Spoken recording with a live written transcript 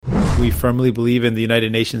We firmly believe in the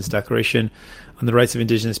United Nations Declaration on the Rights of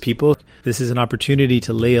Indigenous People. This is an opportunity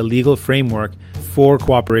to lay a legal framework for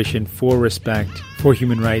cooperation, for respect, for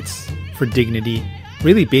human rights, for dignity,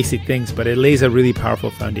 really basic things, but it lays a really powerful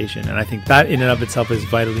foundation. And I think that in and of itself is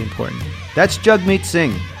vitally important. That's Jagmeet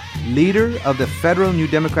Singh, leader of the Federal New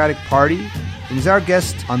Democratic Party, and he's our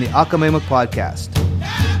guest on the Akamemuk podcast.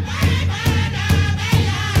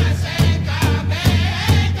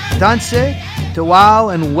 Tanse,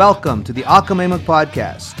 Tawau, and welcome to the Akamemuk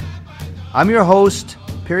podcast. I'm your host,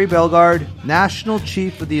 Perry Bellegarde, National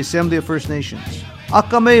Chief of the Assembly of First Nations.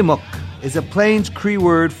 Akamemuk is a Plains Cree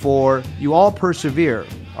word for you all persevere,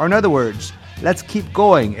 or in other words, let's keep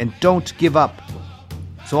going and don't give up.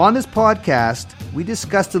 So on this podcast, we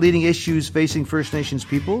discuss the leading issues facing First Nations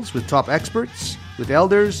peoples with top experts, with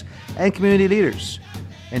elders, and community leaders.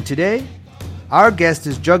 And today, our guest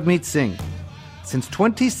is Jagmeet Singh. Since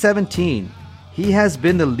 2017, he has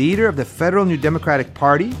been the leader of the Federal New Democratic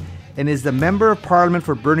Party and is the Member of Parliament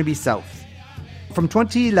for Burnaby South. From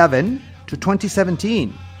 2011 to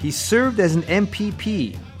 2017, he served as an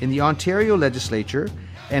MPP in the Ontario legislature,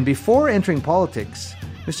 and before entering politics,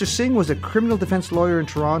 Mr. Singh was a criminal defense lawyer in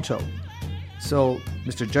Toronto. So,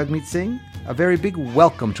 Mr. Jagmeet Singh, a very big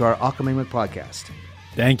welcome to our Akamemuk podcast.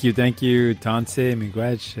 Thank you, Tanse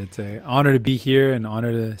Miigwech. It's an honor to be here, an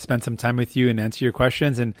honor to spend some time with you and answer your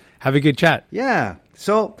questions and have a good chat. Yeah.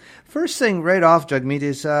 So, first thing right off, Jagmeet,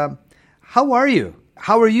 is how are you?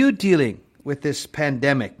 How are you dealing with this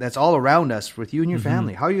pandemic that's all around us with you and your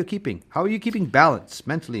family? How are you keeping? How are you keeping balance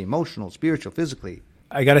mentally, emotional, spiritual, physically?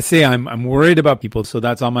 I got to say, I'm worried about people, so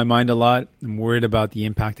that's on my mind a lot. I'm worried about the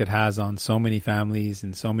impact it has on so many families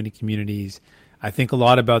and so many communities. I think a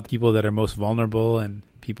lot about people that are most vulnerable and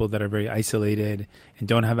people that are very isolated and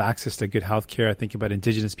don't have access to good health care. I think about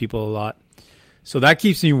Indigenous people a lot. So that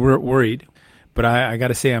keeps me worried. But I got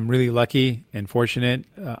to say, I'm really lucky and fortunate.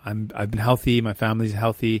 I've been healthy. My family's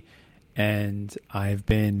healthy. And I've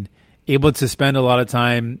been able to spend a lot of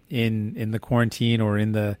time in the quarantine or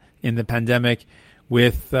in the pandemic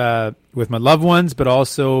with my loved ones, but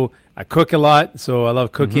also I cook a lot. So I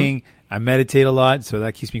love cooking. I meditate a lot, so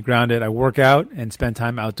that keeps me grounded. I work out and spend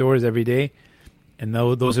time outdoors every day. And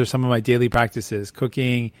those are some of my daily practices: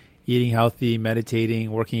 cooking, eating healthy,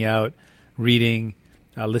 meditating, working out, reading,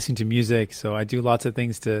 listening to music. So I do lots of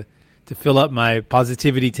things to fill up my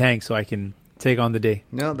positivity tank so I can take on the day.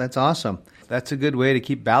 No, that's awesome. That's a good way to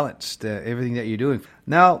keep balanced, everything that you're doing.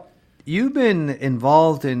 Now, you've been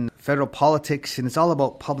involved in federal politics, and it's all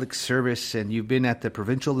about public service, and you've been at the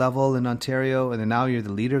provincial level in Ontario, and then now you're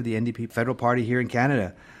the leader of the NDP federal party here in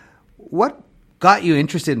Canada. What got you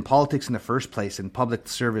interested in politics in the first place, in public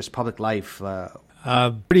service, public life?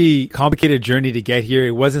 A pretty complicated journey to get here.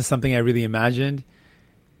 It wasn't something I really imagined.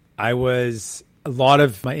 A lot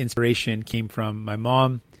of my inspiration came from my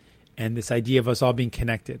mom and this idea of us all being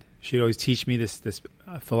connected. She'd always teach me this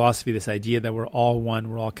philosophy, this idea that we're all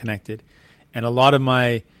one, we're all connected. And a lot of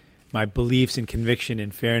my beliefs and conviction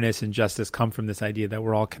and fairness and justice come from this idea that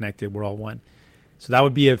we're all connected, we're all one. So that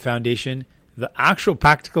would be a foundation. The actual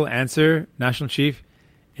practical answer, National Chief,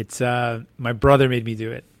 it's my brother made me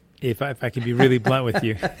do it. If I can be really blunt with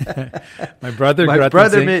you. My brother,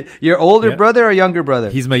 your older brother or younger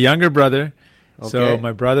brother? He's my younger brother. Okay. So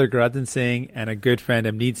my brother, Guradan Singh, and a good friend,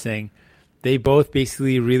 Amneet Singh, they both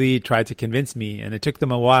basically really tried to convince me, and it took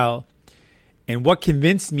them a while. And what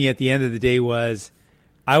convinced me at the end of the day was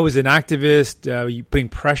I was an activist, putting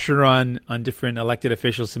pressure on different elected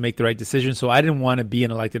officials to make the right decision. So I didn't want to be an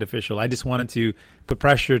elected official. I just wanted to put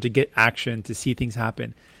pressure to get action, to see things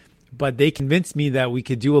happen. But they convinced me that we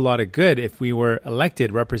could do a lot of good if we were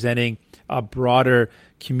elected, representing a broader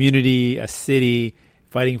community, a city,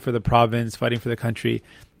 fighting for the province, fighting for the country.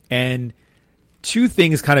 And two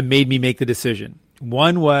things kind of made me make the decision.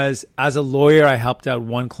 One was, as a lawyer, I helped out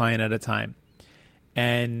one client at a time.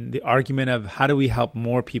 And the argument of how do we help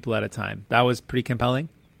more people at a time, that was pretty compelling.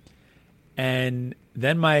 And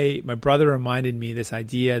then my brother reminded me this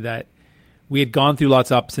idea that we had gone through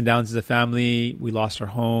lots of ups and downs as a family. We lost our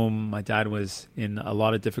home. My dad was in a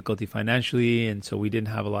lot of difficulty financially, and so we didn't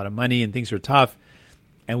have a lot of money, and things were tough.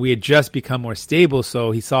 And we had just become more stable,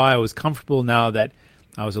 so he saw I was comfortable now that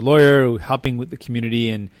I was a lawyer, helping with the community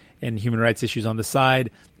and human rights issues on the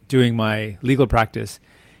side, doing my legal practice.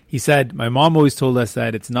 He said, my mom always told us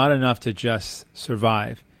that it's not enough to just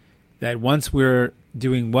survive, that once we're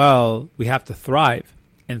doing well, we have to thrive.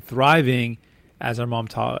 And thriving, as our mom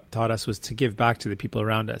taught us, was to give back to the people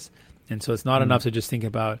around us. And so it's not enough to just think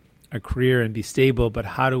about a career and be stable, but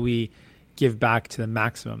how do we give back to the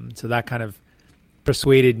maximum? So that kind of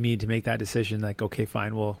persuaded me to make that decision. Like, okay,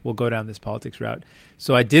 fine, we'll go down this politics route.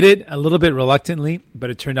 So I did it a little bit reluctantly, but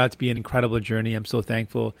it turned out to be an incredible journey. I'm so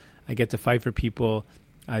thankful I get to fight for people.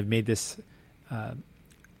 I've made this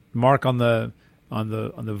mark on the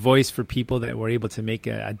voice for people that were able to make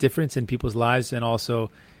a difference in people's lives, and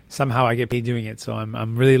also somehow I get paid doing it. So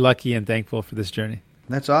I'm really lucky and thankful for this journey.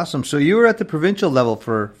 That's awesome. So you were at the provincial level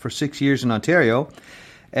for 6 years in Ontario,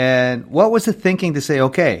 and what was the thinking to say,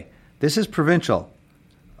 okay, this is provincial,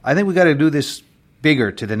 I think we got to do this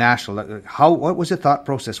bigger to the national? What was the thought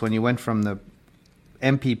process when you went from the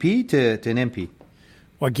MPP to an MP?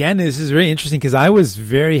 Well, again, this is very interesting because I was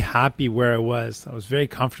very happy where I was. I was very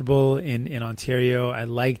comfortable in Ontario. I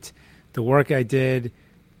liked the work I did.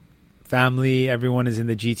 Family, everyone is in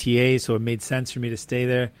the GTA, so it made sense for me to stay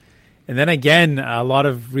there. And then again, a lot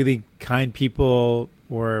of really kind people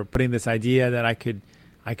were putting this idea that I could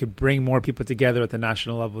bring more people together at the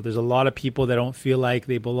national level. There's a lot of people that don't feel like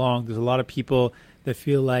they belong. There's a lot of people that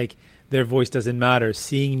feel like their voice doesn't matter.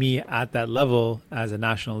 Seeing me at that level as a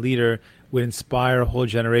national leader would inspire a whole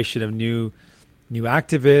generation of new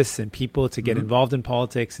activists and people to get involved in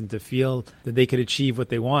politics and to feel that they could achieve what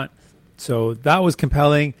they want. So that was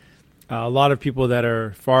compelling. A lot of people that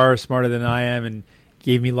are far smarter than I am and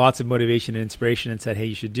gave me lots of motivation and inspiration and said, hey,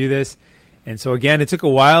 you should do this. And so again, it took a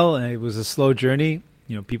while and it was a slow journey.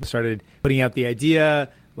 People started putting out the idea.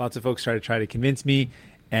 Lots of folks started trying to convince me.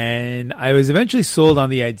 And I was eventually sold on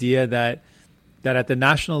the idea that at the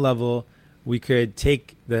national level, we could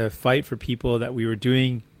take the fight for people that we were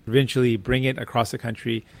doing provincially, bring it across the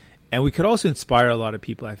country. And we could also inspire a lot of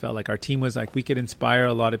people. I felt like our team was like, we could inspire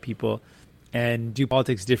a lot of people and do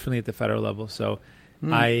politics differently at the federal level. So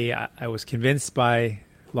I was convinced by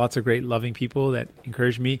lots of great, loving people that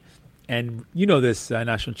encouraged me. And this,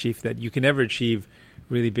 National Chief, that you can never achieve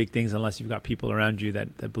really big things unless you've got people around you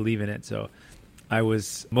that believe in it. So I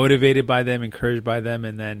was motivated by them, encouraged by them,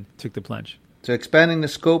 and then took the plunge. So expanding the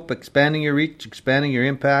scope, expanding your reach, expanding your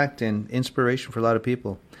impact, and inspiration for a lot of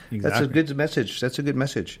people. Exactly. That's a good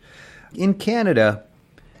message. In Canada,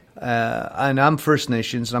 and I'm First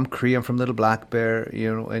Nations, and I'm Cree, I'm from Little Black Bear,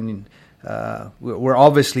 and we're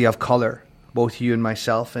obviously of color, both you and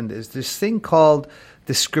myself, and there's this thing called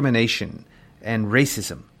discrimination and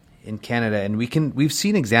racism in Canada, and we've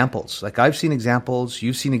seen examples. Like I've seen examples,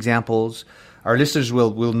 you've seen examples. Our listeners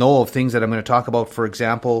will know of things that I'm going to talk about. For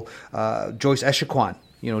example, Joyce Echaquan,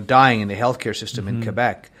 dying in the healthcare system in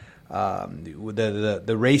Quebec. The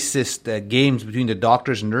racist games between the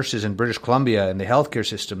doctors and nurses in British Columbia and the healthcare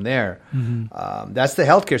system there. That's the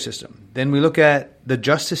healthcare system. Then we look at the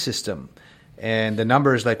justice system. And the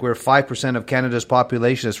numbers, like we're 5% of Canada's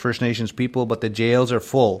population as First Nations people, but the jails are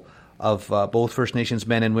full of both First Nations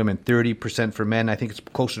men and women, 30% for men. I think it's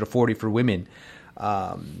closer to 40 for women.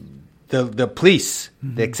 The police,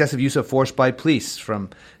 the excessive use of force by police, from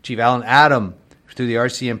Chief Alan Adam to the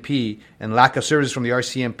RCMP, and lack of service from the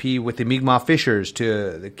RCMP with the Mi'kmaq Fishers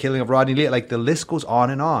to the killing of Rodney Lee. Like the list goes on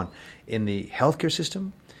and on in the healthcare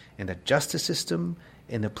system, in the justice system,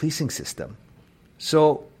 in the policing system.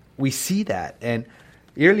 So we see that. And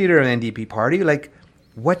you're leader of the NDP party. Like,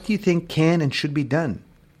 what do you think can and should be done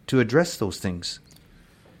to address those things?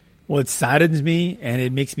 Well, it saddens me and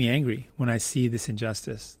it makes me angry when I see this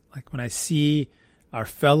injustice. Like when I see our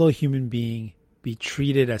fellow human being be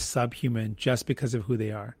treated as subhuman just because of who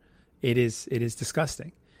they are, it is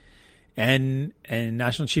disgusting. And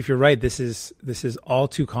National Chief, you're right. This is all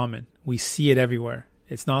too common. We see it everywhere.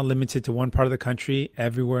 It's not limited to one part of the country.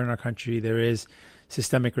 Everywhere in our country, there is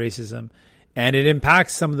systemic racism, and it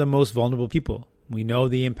impacts some of the most vulnerable people. We know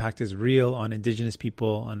the impact is real on Indigenous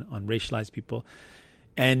people, on racialized people.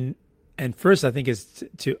 And first, I think, is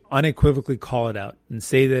to unequivocally call it out and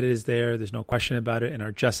say that it is there. There's no question about it in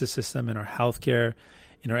our justice system, in our healthcare,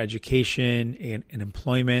 in our education, in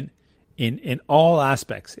employment, in all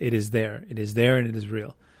aspects. It is there. It is there, and it is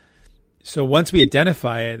real. So once we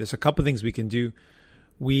identify it, there's a couple of things we can do.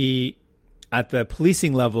 We, at the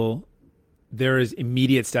policing level, there is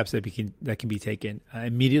immediate steps that can be taken.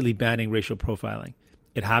 Immediately banning racial profiling.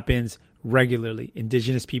 It happens regularly.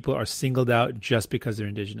 Indigenous people are singled out just because they're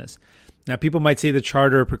Indigenous. Now, people might say the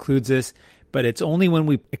charter precludes this, but it's only when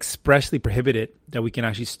we expressly prohibit it that we can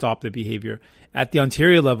actually stop the behavior. At the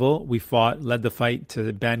Ontario level, we led the fight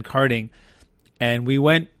to ban carding, and we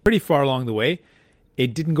went pretty far along the way.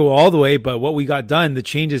 It didn't go all the way, but what we got done, the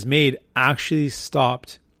changes made, actually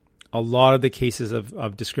stopped a lot of the cases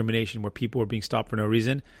of discrimination where people were being stopped for no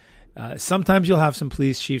reason. Sometimes you'll have some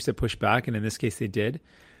police chiefs that push back, and in this case they did.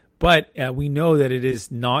 But we know that it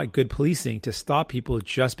is not good policing to stop people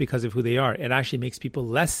just because of who they are. It actually makes people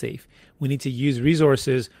less safe. We need to use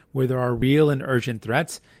resources where there are real and urgent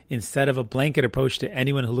threats instead of a blanket approach to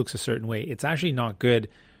anyone who looks a certain way. It's actually not good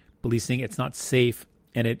policing. It's not safe.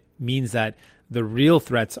 And it means that the real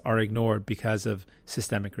threats are ignored because of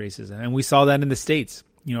systemic racism. And we saw that in the States.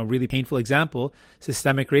 A really painful example.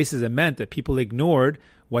 Systemic racism meant that people ignored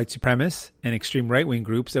white supremacists and extreme right-wing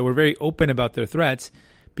groups that were very open about their threats.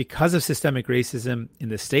 Because of systemic racism in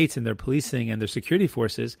the States and their policing and their security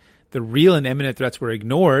forces, the real and imminent threats were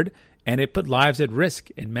ignored, and it put lives at risk.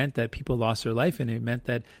 It meant that people lost their life, and it meant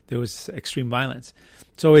that there was extreme violence.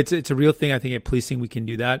 So it's a real thing. I think at policing we can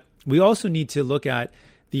do that. We also need to look at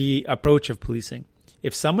the approach of policing.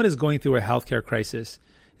 If someone is going through a healthcare crisis,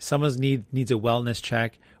 someone needs a wellness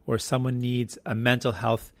check, or someone needs a mental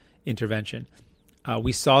health intervention.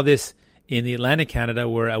 We saw this in the Atlantic Canada,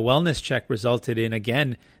 where a wellness check resulted in,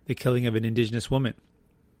 again, the killing of an Indigenous woman.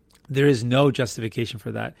 There is no justification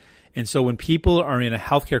for that. And so when people are in a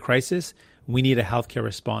healthcare crisis, we need a healthcare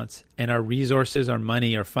response. And our resources, our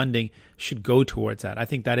money, our funding should go towards that. I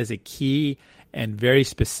think that is a key and very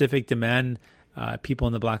specific demand. People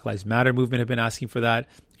in the Black Lives Matter movement have been asking for that.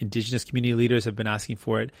 Indigenous community leaders have been asking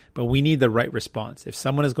for it. But we need the right response. If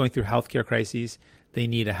someone is going through healthcare crises, they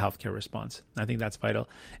need a healthcare response. I think that's vital.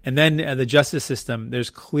 And then the justice system, there's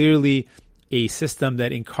clearly a system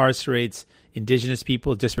that incarcerates Indigenous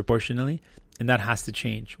people disproportionately, and that has to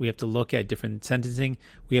change. We have to look at different sentencing.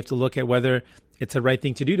 We have to look at whether it's the right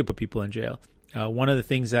thing to do to put people in jail. One of the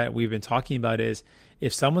things that we've been talking about is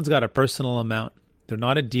if someone's got a personal amount, they're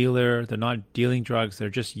not a dealer, they're not dealing drugs, they're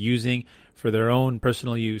just using for their own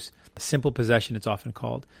personal use, simple possession it's often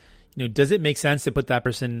called. Does it make sense to put that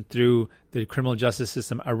person through the criminal justice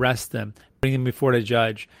system, arrest them, bring them before a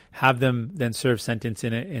judge, have them then serve sentence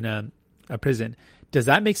in a prison? Does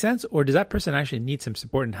that make sense? Or does that person actually need some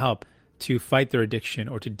support and help to fight their addiction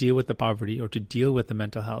or to deal with the poverty or to deal with the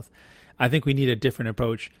mental health? I think we need a different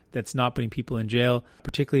approach that's not putting people in jail,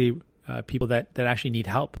 particularly people that actually need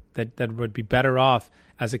help, that would be better off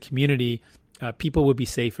as a community. People would be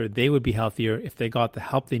safer. They would be healthier if they got the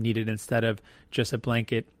help they needed instead of just a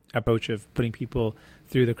blanket approach of putting people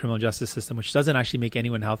through the criminal justice system, which doesn't actually make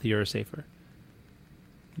anyone healthier or safer.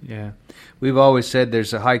 Yeah. We've always said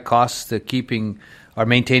there's a high cost to keeping or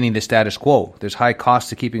maintaining the status quo. There's high cost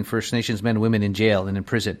to keeping First Nations men and women in jail and in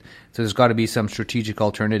prison. So there's got to be some strategic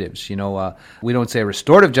alternatives. We don't say a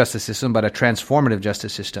restorative justice system, but a transformative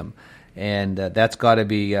justice system. And that's got to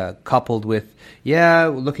be coupled with,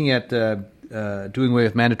 looking at doing away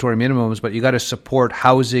with mandatory minimums, but you got to support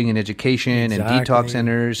housing and education and detox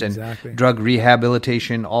centers and drug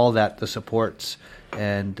rehabilitation, all that, the supports.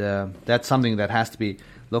 And that's something that has to be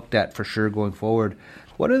looked at for sure going forward.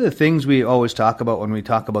 What are the things we always talk about when we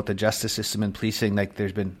talk about the justice system and policing? Like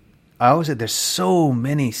I always said there's so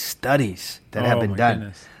many studies that have been done.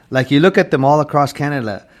 Goodness. Like you look at them all across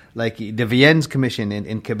Canada, like the Viennes Commission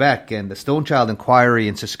in Quebec and the Stonechild Inquiry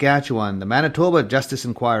in Saskatchewan, the Manitoba Justice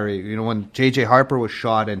Inquiry, when J.J. Harper was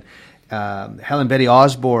shot, and Helen Betty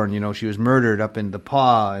Osborne, she was murdered up in the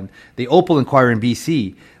Pas, and the Opal Inquiry in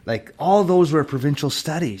BC. Like all those were provincial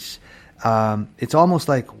studies. It's almost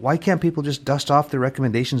like, why can't people just dust off their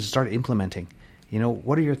recommendations and start implementing?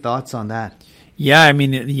 What are your thoughts on that? Yeah, I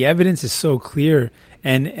mean, the evidence is so clear.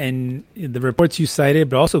 And the reports you cited,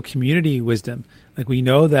 but also community wisdom. Like we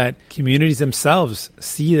know that communities themselves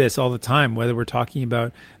see this all the time, whether we're talking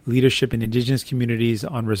about leadership in Indigenous communities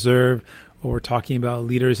on reserve, or we're talking about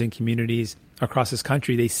leaders in communities across this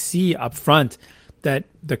country. They see up front that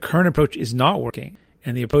the current approach is not working.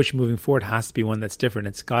 And the approach moving forward has to be one that's different.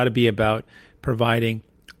 It's got to be about providing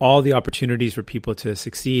all the opportunities for people to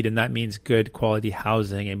succeed. And that means good quality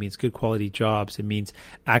housing. It means good quality jobs. It means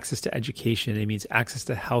access to education. It means access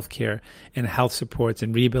to healthcare and health supports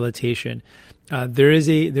and rehabilitation. There is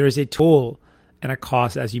a toll and a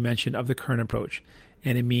cost, as you mentioned, of the current approach.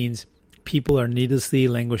 And it means people are needlessly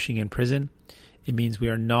languishing in prison. It means we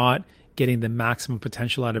are not getting the maximum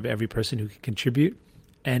potential out of every person who can contribute.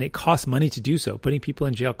 And it costs money to do so. Putting people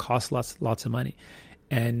in jail costs lots of money.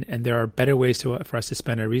 And there are better ways for us to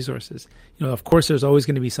spend our resources. Of course, there's always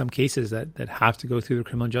going to be some cases that have to go through the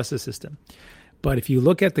criminal justice system. But if you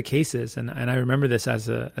look at the cases, and I remember this as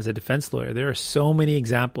a defense lawyer, there are so many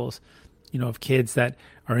examples, of kids that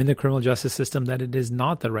are in the criminal justice system that it is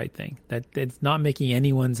not the right thing, that it's not making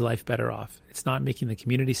anyone's life better off. It's not making the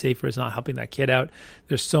community safer. It's not helping that kid out.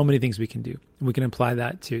 There's so many things we can do. We can apply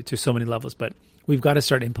that to so many levels, but we've got to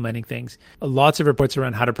start implementing things. Lots of reports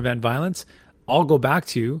around how to prevent violence all go back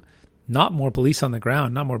to not more police on the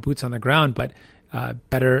ground, not more boots on the ground, but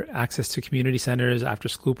better access to community centers, after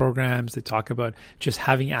school programs. They talk about just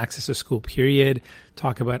having access to school, period.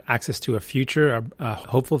 Talk about access to a future, a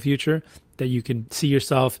hopeful future, that you can see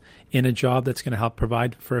yourself in a job that's going to help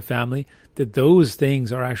provide for a family. That those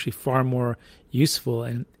things are actually far more useful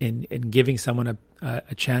in giving someone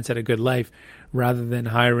a chance at a good life, rather than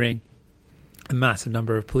hiring a massive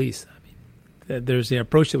number of police. I mean, there's the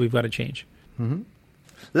approach that we've got to change. Mm-hmm.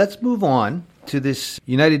 Let's move on to this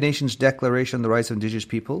United Nations Declaration on the Rights of Indigenous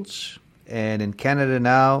Peoples. And in Canada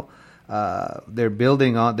now, they're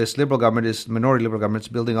building on this Liberal government, this minority Liberal government, is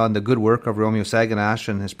building on the good work of Romeo Saganash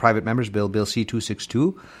and his private members bill, Bill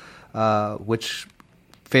C-262, which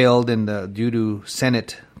failed due to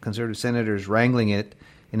conservative senators wrangling it,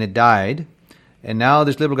 and it died. And now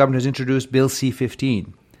this Liberal government has introduced Bill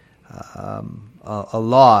C-15, a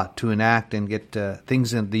law to enact and get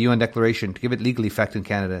things in the UN Declaration to give it legal effect in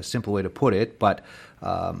Canada. A simple way to put it, but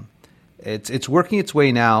it's working its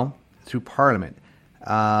way now through Parliament.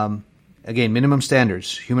 Again, minimum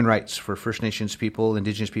standards, human rights for First Nations people,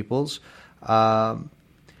 Indigenous peoples. Do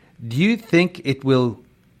you think it will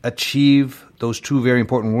achieve those two very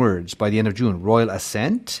important words by the end of June, royal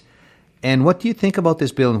assent? And what do you think about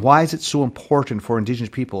this bill, and why is it so important for Indigenous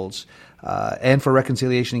peoples and for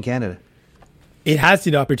reconciliation in Canada? It has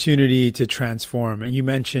the opportunity to transform. And you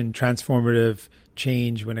mentioned transformative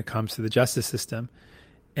change when it comes to the justice system,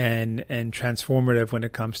 and transformative when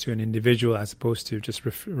it comes to an individual, as opposed to just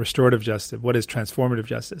restorative justice. What is transformative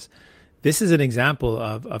justice? This is an example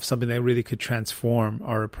of something that really could transform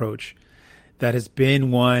our approach. That has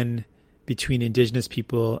been one between Indigenous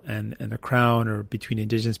people and the Crown, or between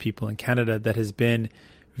Indigenous people and Canada, that has been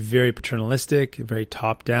very paternalistic, very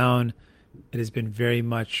top-down. It has been very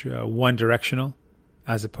much one-directional,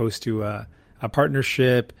 as opposed to a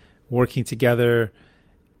partnership, working together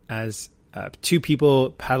as two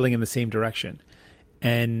people paddling in the same direction.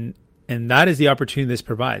 And that is the opportunity this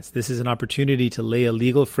provides. This is an opportunity to lay a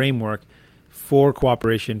legal framework for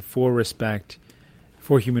cooperation, for respect,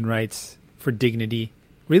 for human rights, for dignity,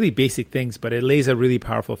 really basic things, but it lays a really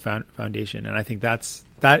powerful foundation. And I think that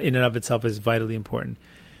in and of itself is vitally important.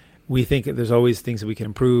 We think that there's always things that we can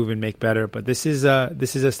improve and make better, but this is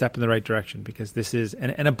a step in the right direction, because this is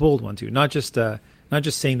and a bold one too. Not just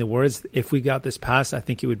saying the words. If we got this passed, I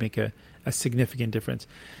think it would make a significant difference.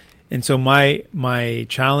 And so my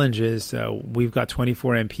challenge is we've got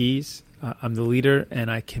 24 MPs. I'm the leader, and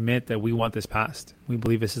I commit that we want this passed. We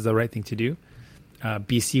believe this is the right thing to do.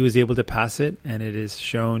 BC was able to pass it, and it is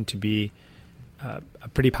shown to be a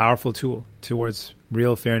pretty powerful tool towards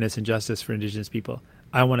real fairness and justice for Indigenous people.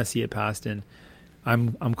 I want to see it passed, and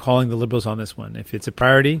I'm calling the Liberals on this one. If it's a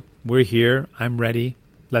priority, we're here. I'm ready.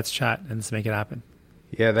 Let's chat and let's make it happen.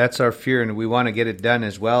 Yeah, that's our fear, and we want to get it done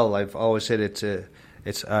as well. I've always said it's.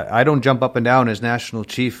 I don't jump up and down as national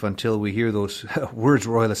chief until we hear those words,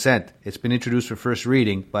 royal assent. It's been introduced for first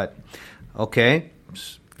reading, but okay.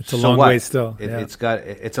 It's a long way still.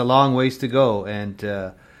 It's a long ways to go, and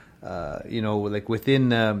like within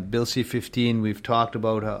Bill C-15, we've talked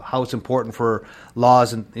about how it's important for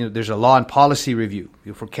laws, and there's a law and policy review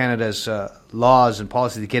for Canada's laws and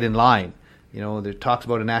policy to get in line. There talks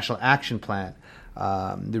about a national action plan,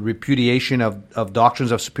 the repudiation of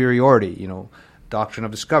doctrines of superiority. Doctrine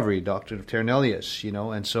of discovery, doctrine of terra nullius.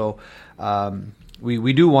 And so.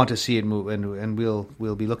 We do want to see it move, and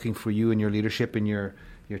we'll be looking for you and your leadership and your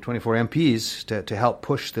 24 MPs to help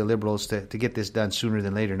push the Liberals to get this done sooner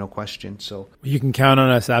than later, no question. So you can count on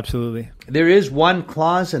us, absolutely. There is one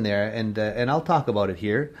clause in there, and I'll talk about it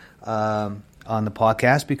here on the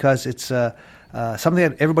podcast, because it's something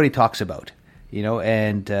that everybody talks about,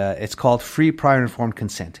 and it's called free, prior, informed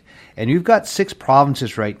consent. And you've got 6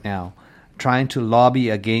 provinces right now trying to lobby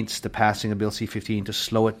against the passing of Bill C-15 to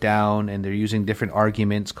slow it down, and they're using different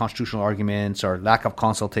arguments, constitutional arguments, or lack of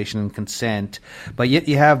consultation and consent. But yet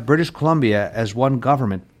you have British Columbia as one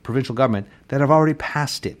government, provincial government, that have already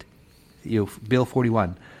passed it, Bill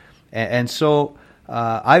 41. And so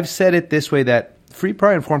I've said it this way, that free,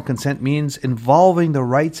 prior, informed consent means involving the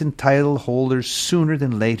rights and title holders sooner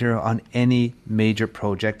than later on any major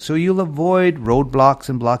project. So you'll avoid roadblocks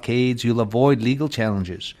and blockades, you'll avoid legal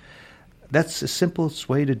challenges. That's the simplest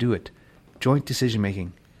way to do it. Joint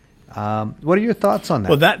decision-making. What are your thoughts on that?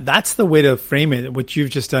 Well, that's the way to frame it. What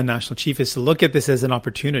you've just done, National Chief, is to look at this as an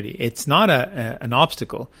opportunity. It's not an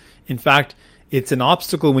obstacle. In fact, it's an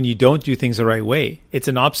obstacle when you don't do things the right way. It's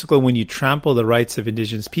an obstacle when you trample the rights of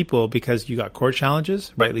Indigenous people because you got court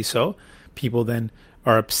challenges, rightly so. People then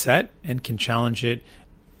are upset and can challenge it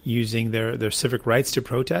using their civic rights to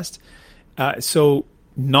protest. So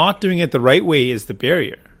not doing it the right way is the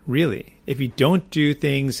barrier. Really, if you don't do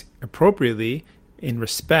things appropriately, in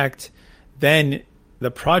respect, then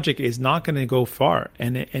the project is not going to go far.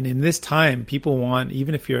 And in this time, people want,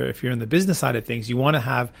 even if you're in the business side of things, you want to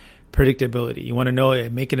have predictability. You want to know,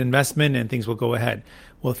 make an investment and things will go ahead.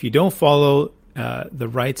 Well, if you don't follow the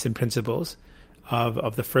rights and principles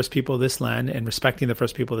of the first people of this land and respecting the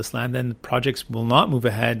first people of this land, then projects will not move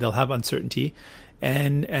ahead. They'll have uncertainty,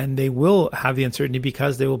 and they will have the uncertainty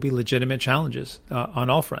because there will be legitimate challenges on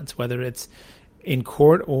all fronts, whether it's in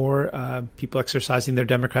court or people exercising their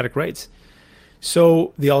democratic rights.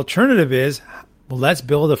 So the alternative is, well, let's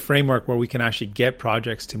build a framework where we can actually get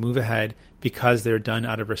projects to move ahead because they're done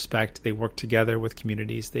out of respect. They work together with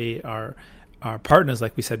communities. They are partners,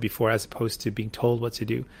 like we said before, as opposed to being told what to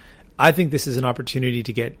do. I think this is an opportunity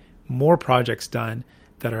to get more projects done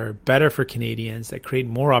that are better for Canadians, that create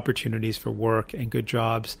more opportunities for work and good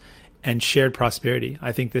jobs and shared prosperity.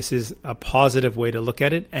 I think this is a positive way to look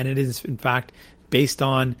at it. And it is, in fact, based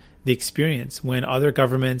on the experience. When other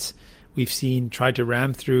governments we've seen tried to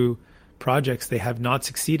ram through projects, they have not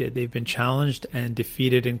succeeded. They've been challenged and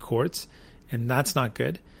defeated in courts, and that's not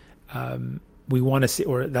good. We want to see,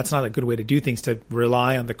 or that's not a good way to do things, to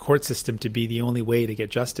rely on the court system to be the only way to get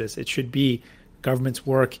justice. It should be governments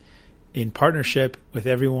work in partnership with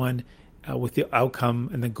everyone, with the outcome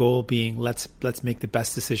and the goal being let's make the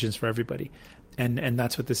best decisions for everybody, and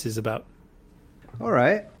that's what this is about. All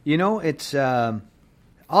right, it's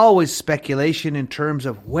always speculation in terms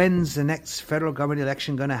of when's the next federal government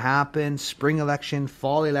election going to happen, spring election,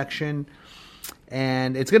 fall election,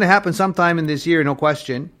 and it's going to happen sometime in this year, no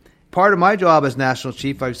question. Part of my job as national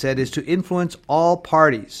chief, I've said, is to influence all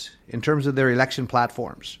parties in terms of their election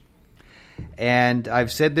platforms. And I've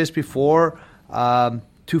said this before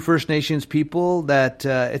to First Nations people that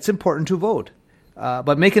it's important to vote,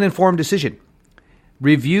 but make an informed decision.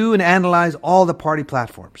 Review and analyze all the party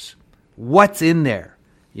platforms. What's in there?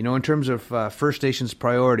 In terms of First Nations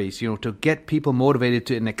priorities, to get people motivated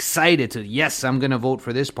and excited to, yes, I'm going to vote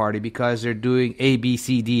for this party because they're doing A, B,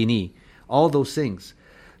 C, D, and E. All those things.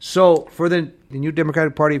 So for the New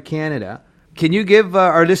Democratic Party of Canada, can you give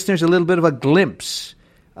our listeners a little bit of a glimpse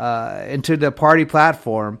into the party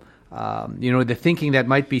platform, the thinking that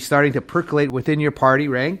might be starting to percolate within your party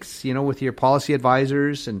ranks, with your policy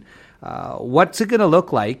advisors, and what's it going to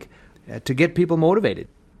look like to get people motivated?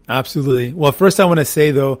 Absolutely. Well, first I want to say,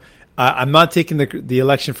 though, I'm not taking the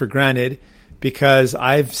election for granted, because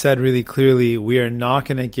I've said really clearly we are not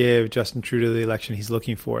going to give Justin Trudeau the election he's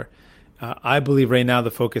looking for. I believe right now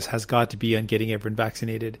the focus has got to be on getting everyone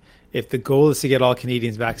vaccinated. If the goal is to get all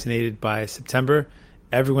Canadians vaccinated by September,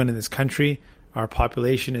 everyone in this country, our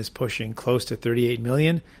population is pushing close to 38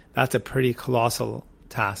 million. That's a pretty colossal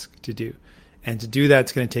task to do. And to do that,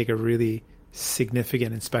 it's going to take a really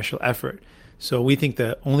significant and special effort. So we think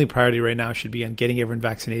the only priority right now should be on getting everyone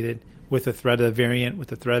vaccinated with the threat of the variant, with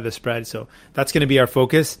the threat of the spread. So that's going to be our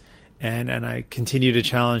focus. And I continue to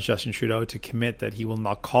challenge Justin Trudeau to commit that he will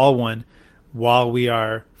not call one while we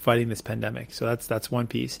are fighting this pandemic. So that's one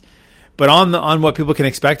piece. But on what people can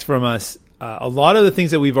expect from us, a lot of the things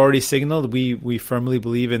that we've already signaled, we firmly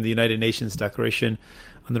believe in the United Nations Declaration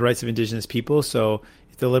on the Rights of Indigenous People. So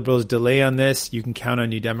if the Liberals delay on this, you can count on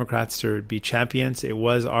New Democrats to be champions. It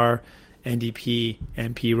was our NDP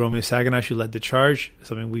MP Romeo Saganash who led the charge,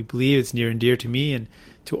 something we believe is near and dear to me and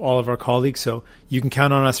to all of our colleagues. So you can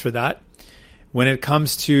count on us for that. When it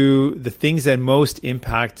comes to the things that most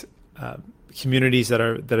impact communities that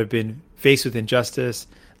have been faced with injustice,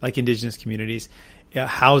 like Indigenous communities,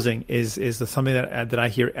 housing is something that I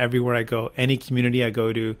hear everywhere I go. Any community I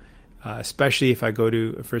go to, especially if I go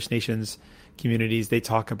to First Nations communities, they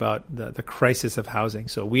talk about the crisis of housing.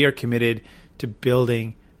 So we are committed to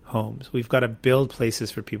building homes. We've got to build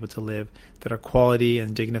places for people to live that are quality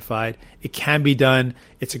and dignified. It can be done.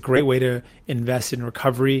 It's a great way to invest in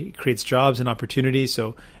recovery. It creates jobs and opportunities.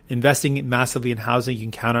 So investing massively in housing, you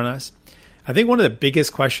can count on us. I think one of the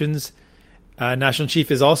biggest questions, National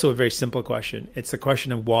Chief, is also a very simple question. It's the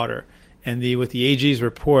question of water. And with the AG's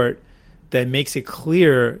report that makes it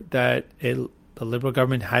clear that the Liberal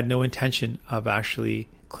government had no intention of actually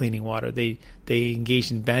cleaning water. They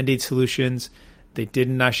engaged in Band-Aid solutions. They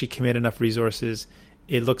didn't actually commit enough resources.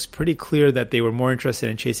 It looks pretty clear that they were more interested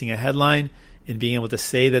in chasing a headline, in being able to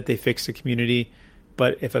say that they fixed the community.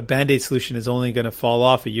 But if a Band-Aid solution is only going to fall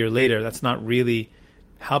off a year later, that's not really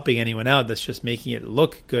helping anyone out. That's just making it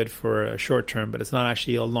look good for a short term, but it's not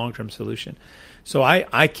actually a long-term solution. So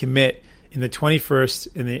I commit in the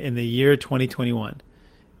 21st, in the year 2021,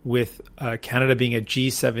 with Canada being a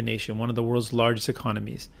G7 nation, one of the world's largest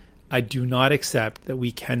economies, I do not accept that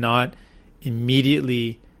we cannot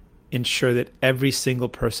immediately ensure that every single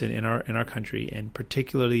person in our country, and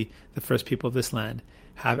particularly the first people of this land,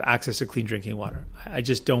 have access to clean drinking water. I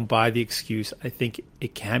just don't buy the excuse. I think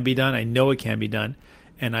it can be done. I know it can be done,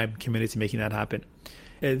 and I'm committed to making that happen.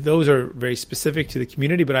 Those are very specific to the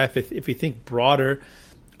community, but if we think broader,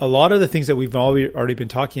 a lot of the things that we've already been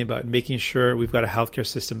talking about, making sure we've got a healthcare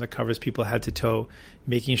system that covers people head to toe,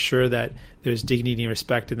 making sure that there's dignity and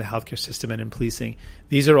respect in the healthcare system and in policing.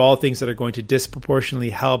 These are all things that are going to disproportionately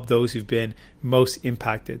help those who've been most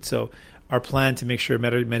impacted. So our plan to make sure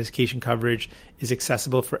medication coverage is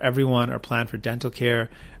accessible for everyone, our plan for dental care,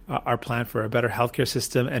 our plan for a better healthcare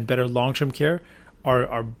system and better long-term care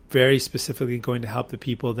are very specifically going to help the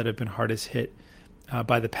people that have been hardest hit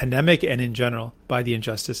by the pandemic and in general by the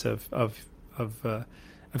injustice of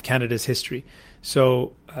Canada's history.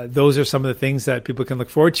 So those are some of the things that people can look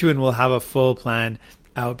forward to, and we'll have a full plan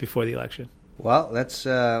out before the election. Well, that's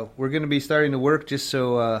we're going to be starting to work, just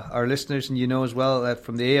so our listeners and you know as well, that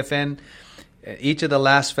from the AFN, each of the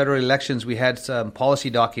last federal elections, we had some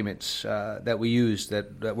policy documents that we used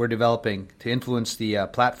that we're developing to influence the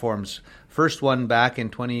platforms. First one back in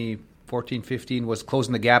 2014-15 was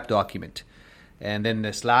Closing the Gap document. And then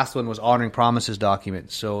this last one was Honoring Promises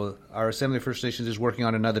document. So our Assembly of First Nations is working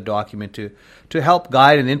on another document to help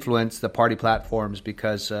guide and influence the party platforms,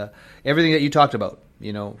 because everything that you talked about, the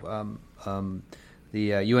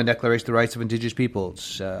UN Declaration of the Rights of Indigenous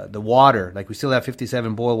Peoples, the water, like we still have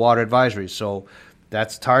 57 boil water advisories, so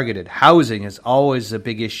that's targeted. Housing is always a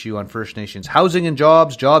big issue on First Nations. Housing and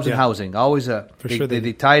jobs and housing, always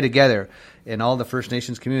they tie together in all the First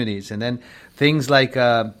Nations communities. And then things like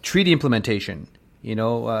treaty implementation,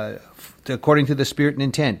 according to the spirit and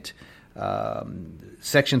intent.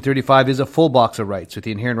 Section 35 is a full box of rights with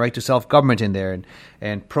the inherent right to self-government in there,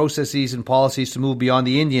 and processes and policies to move beyond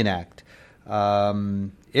the Indian Act.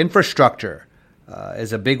 Infrastructure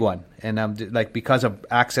is a big one, and because of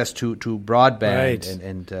access to broadband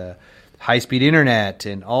and high-speed internet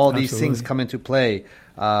and all these things come into play.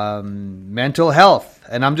 Mental health,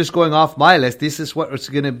 and I'm just going off my list. This is what it's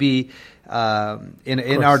going to be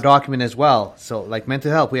in our document as well. So, like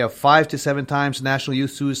mental health, we have 5 to 7 times national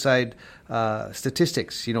youth suicide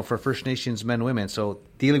statistics, for First Nations men and women. So,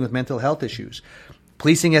 dealing with mental health issues,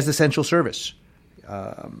 policing as essential service.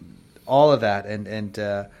 All of that,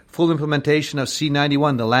 and full implementation of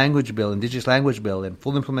C-91, the language bill, Indigenous language bill, and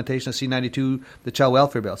full implementation of C-92, the child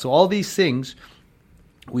welfare bill. So all these things,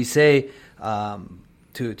 we say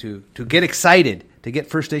to get excited, to get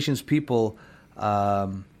First Nations people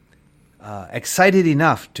excited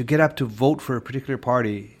enough to get up to vote for a particular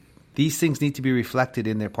party. These things need to be reflected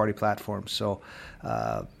in their party platforms. So,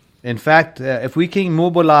 in fact, if we can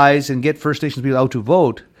mobilize and get First Nations people out to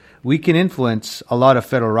vote, we can influence a lot of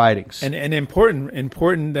federal ridings. And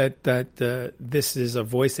important that this is a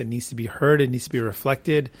voice that needs to be heard. It needs to be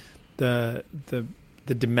reflected. The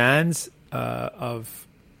demands of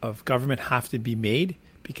government have to be made,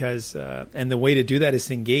 because and the way to do that is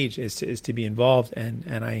to engage, is to be involved.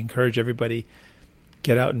 And I encourage everybody,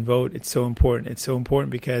 get out and vote. It's so important. It's so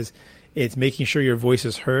important because it's making sure your voice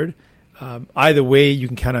is heard. Either way, you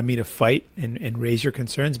can kind of meet a fight and raise your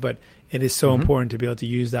concerns, but it is so important to be able to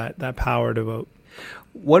use that power to vote.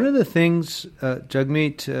 One of the things,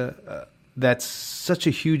 Jagmeet, that's such a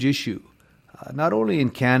huge issue, not only in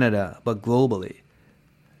Canada, but globally.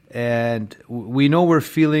 And we know we're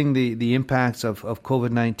feeling the impacts of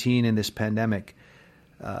COVID-19 in this pandemic.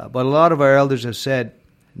 But a lot of our elders have said,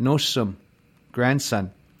 Nosum,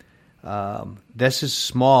 grandson, this is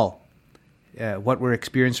small, what we're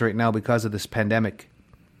experiencing right now because of this pandemic.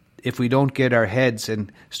 If we don't get our heads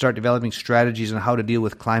and start developing strategies on how to deal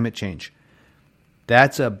with climate change.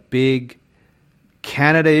 That's a big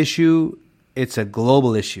Canada issue. It's a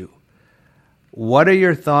global issue. What are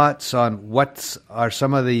your thoughts on what are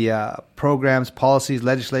some of the programs, policies,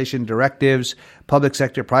 legislation, directives, public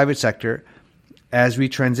sector, private sector, as we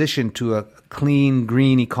transition to a clean,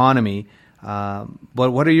 green economy?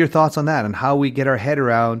 But what are your thoughts on that and how we get our head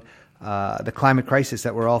around the climate crisis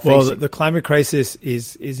that we're all facing? Well, the climate crisis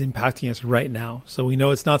is impacting us right now. So we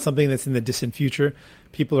know it's not something that's in the distant future.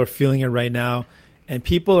 People are feeling it right now, and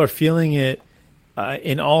people are feeling it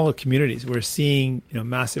in all the communities. We're seeing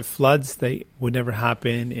massive floods that would never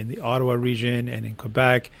happen in the Ottawa region and in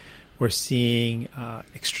Quebec. We're seeing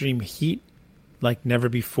extreme heat like never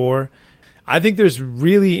before. I think there's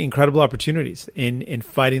really incredible opportunities in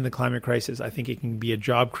fighting the climate crisis. I think it can be a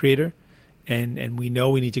job creator. And we know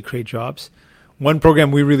we need to create jobs. One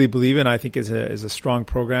program we really believe in, I think is a strong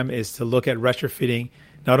program, is to look at retrofitting.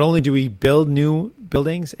 Not only do we build new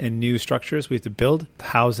buildings and new structures, we have to build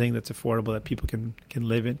housing that's affordable that people can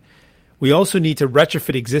live in. We also need to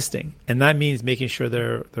retrofit existing, and that means making sure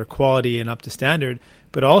they're quality and up to standard,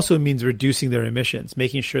 but also means reducing their emissions,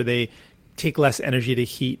 making sure they take less energy to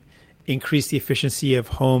heat, increase the efficiency of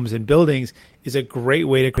homes and buildings is a great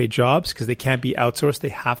way to create jobs because they can't be outsourced. They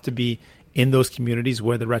have to be in those communities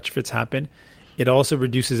where the retrofits happen. It also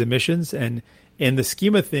reduces emissions. And in the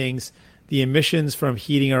scheme of things, the emissions from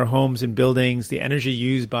heating our homes and buildings, the energy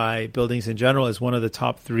used by buildings in general is one of the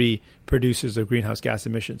top 3 producers of greenhouse gas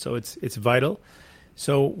emissions. So it's vital.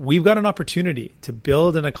 So we've got an opportunity to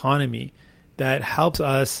build an economy that helps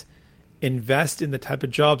us invest in the type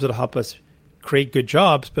of jobs that'll help us create good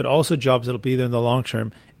jobs, but also jobs that'll be there in the long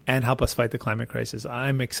term and help us fight the climate crisis.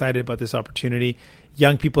 I'm excited about this opportunity.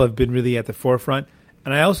 Young people have been really at the forefront.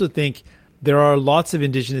 And I also think there are lots of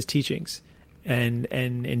Indigenous teachings and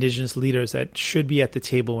Indigenous leaders that should be at the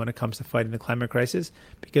table when it comes to fighting the climate crisis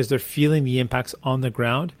because they're feeling the impacts on the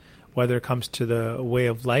ground, whether it comes to the way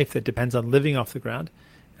of life that depends on living off the ground,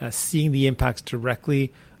 seeing the impacts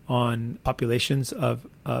directly on populations of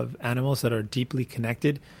animals that are deeply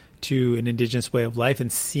connected to an Indigenous way of life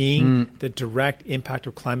and seeing the direct impact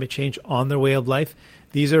of climate change on their way of life.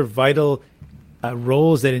 These are vital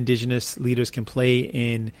roles that Indigenous leaders can play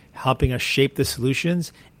in helping us shape the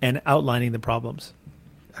solutions and outlining the problems.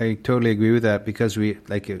 I totally agree with that because we,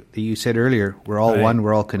 like you said earlier, we're all one,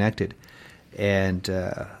 we're all connected. And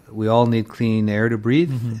we all need clean air to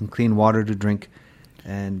breathe and clean water to drink.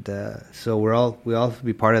 And so we all have to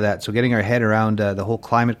be part of that. So getting our head around the whole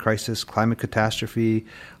climate crisis, climate catastrophe,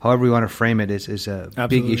 however we want to frame it, is a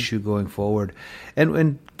big issue going forward.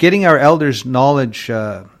 And getting our elders' knowledge,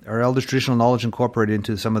 our elders' traditional knowledge incorporated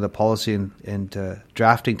into some of the policy and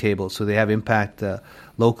drafting tables so they have impact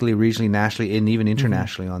locally, regionally, nationally, and even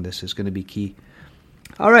internationally on this is going to be key.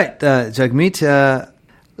 All right, Jagmeet,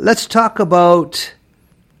 let's talk about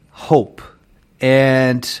hope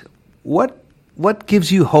and what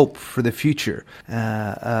gives you hope for the future?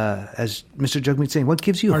 As Mr. Jagmeet's saying, what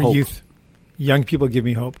gives you hope? Our youth, young people give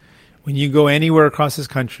me hope. When you go anywhere across this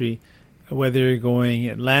country, whether you're going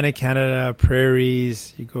Atlantic Canada,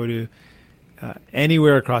 prairies, you go to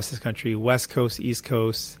anywhere across this country, West Coast, East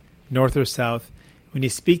Coast, North or South, when you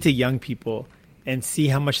speak to young people and see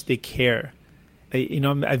how much they care.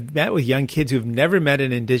 I've met with young kids who've never met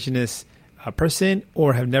an Indigenous person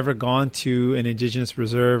or have never gone to an Indigenous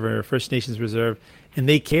reserve or First Nations reserve, and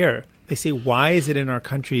they care. They say, why is it in our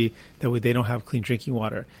country that they don't have clean drinking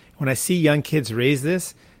water? When I see young kids raise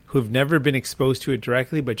this, who've never been exposed to it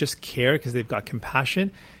directly, but just care because they've got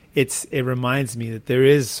compassion, it reminds me that there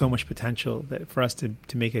is so much potential for us to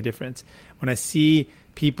make a difference. When I see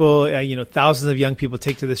people, thousands of young people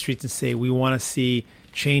take to the streets and say, we want to see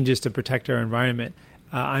changes to protect our environment,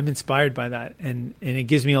 I'm inspired by that, and it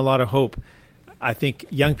gives me a lot of hope. I think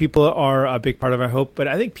young people are a big part of our hope, but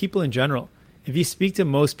I think people in general, if you speak to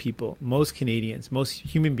most people, most Canadians, most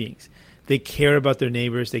human beings, they care about their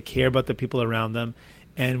neighbors, they care about the people around them,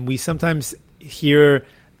 and we sometimes hear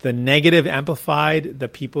the negative amplified, the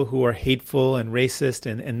people who are hateful and racist,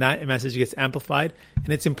 and that message gets amplified, and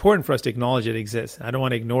it's important for us to acknowledge it exists. I don't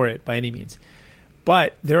want to ignore it by any means.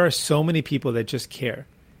 But there are so many people that just care.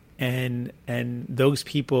 And those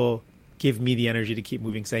people give me the energy to keep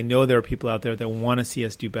moving because I know there are people out there that want to see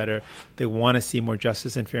us do better. They want to see more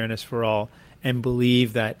justice and fairness for all and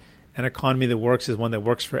believe that an economy that works is one that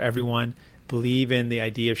works for everyone, believe in the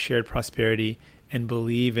idea of shared prosperity, and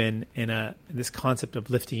believe in this concept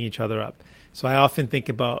of lifting each other up. So I often think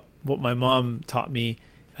about what my mom taught me,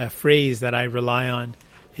 a phrase that I rely on.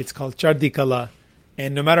 It's called Chardi Kala.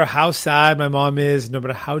 And no matter how sad my mom is, no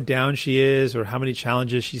matter how down she is or how many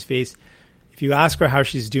challenges she's faced, if you ask her how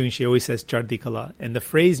she's doing, she always says Chardi Kala. And the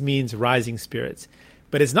phrase means rising spirits.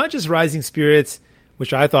 But it's not just rising spirits,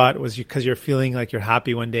 which I thought was because you're feeling like you're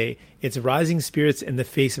happy one day. It's rising spirits in the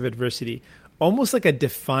face of adversity, almost like a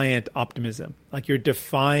defiant optimism, like you're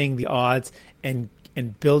defying the odds and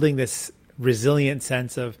building this resilient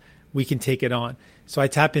sense of we can take it on. So I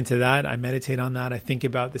tap into that. I meditate on that. I think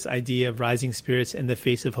about this idea of rising spirits in the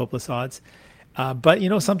face of hopeless odds. But,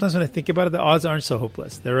 sometimes when I think about it, the odds aren't so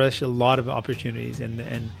hopeless. There are actually a lot of opportunities,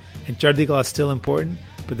 and Chardi Kala is still important,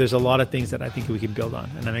 but there's a lot of things that I think we can build on.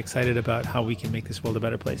 And I'm excited about how we can make this world a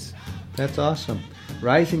better place. That's awesome.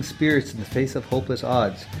 Rising spirits in the face of hopeless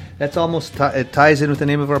odds. That's almost, it ties in with the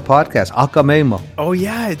name of our podcast, Akamemo. Oh,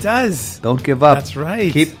 yeah, it does. Don't give up. That's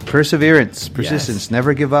right. Keep perseverance, persistence, yes.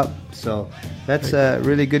 Never give up. So that's a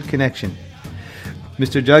really good connection.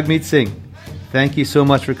 Mr. Jagmeet Singh, thank you so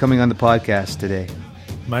much for coming on the podcast today.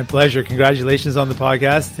 My pleasure. Congratulations on the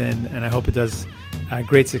podcast, and I hope it does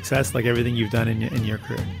great success like everything you've done in your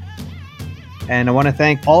career. And I want to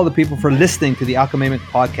thank all the people for listening to the Akamemik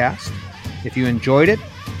podcast. If you enjoyed it,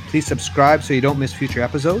 please subscribe so you don't miss future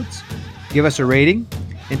episodes. Give us a rating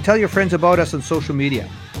and tell your friends about us on social media.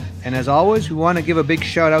 And as always, we want to give a big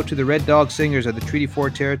shout out to the Red Dog Singers of the Treaty 4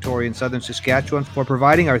 Territory in southern Saskatchewan for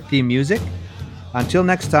providing our theme music. Until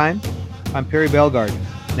next time, I'm Perry Bellegarde,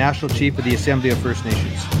 National Chief of the Assembly of First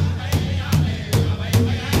Nations.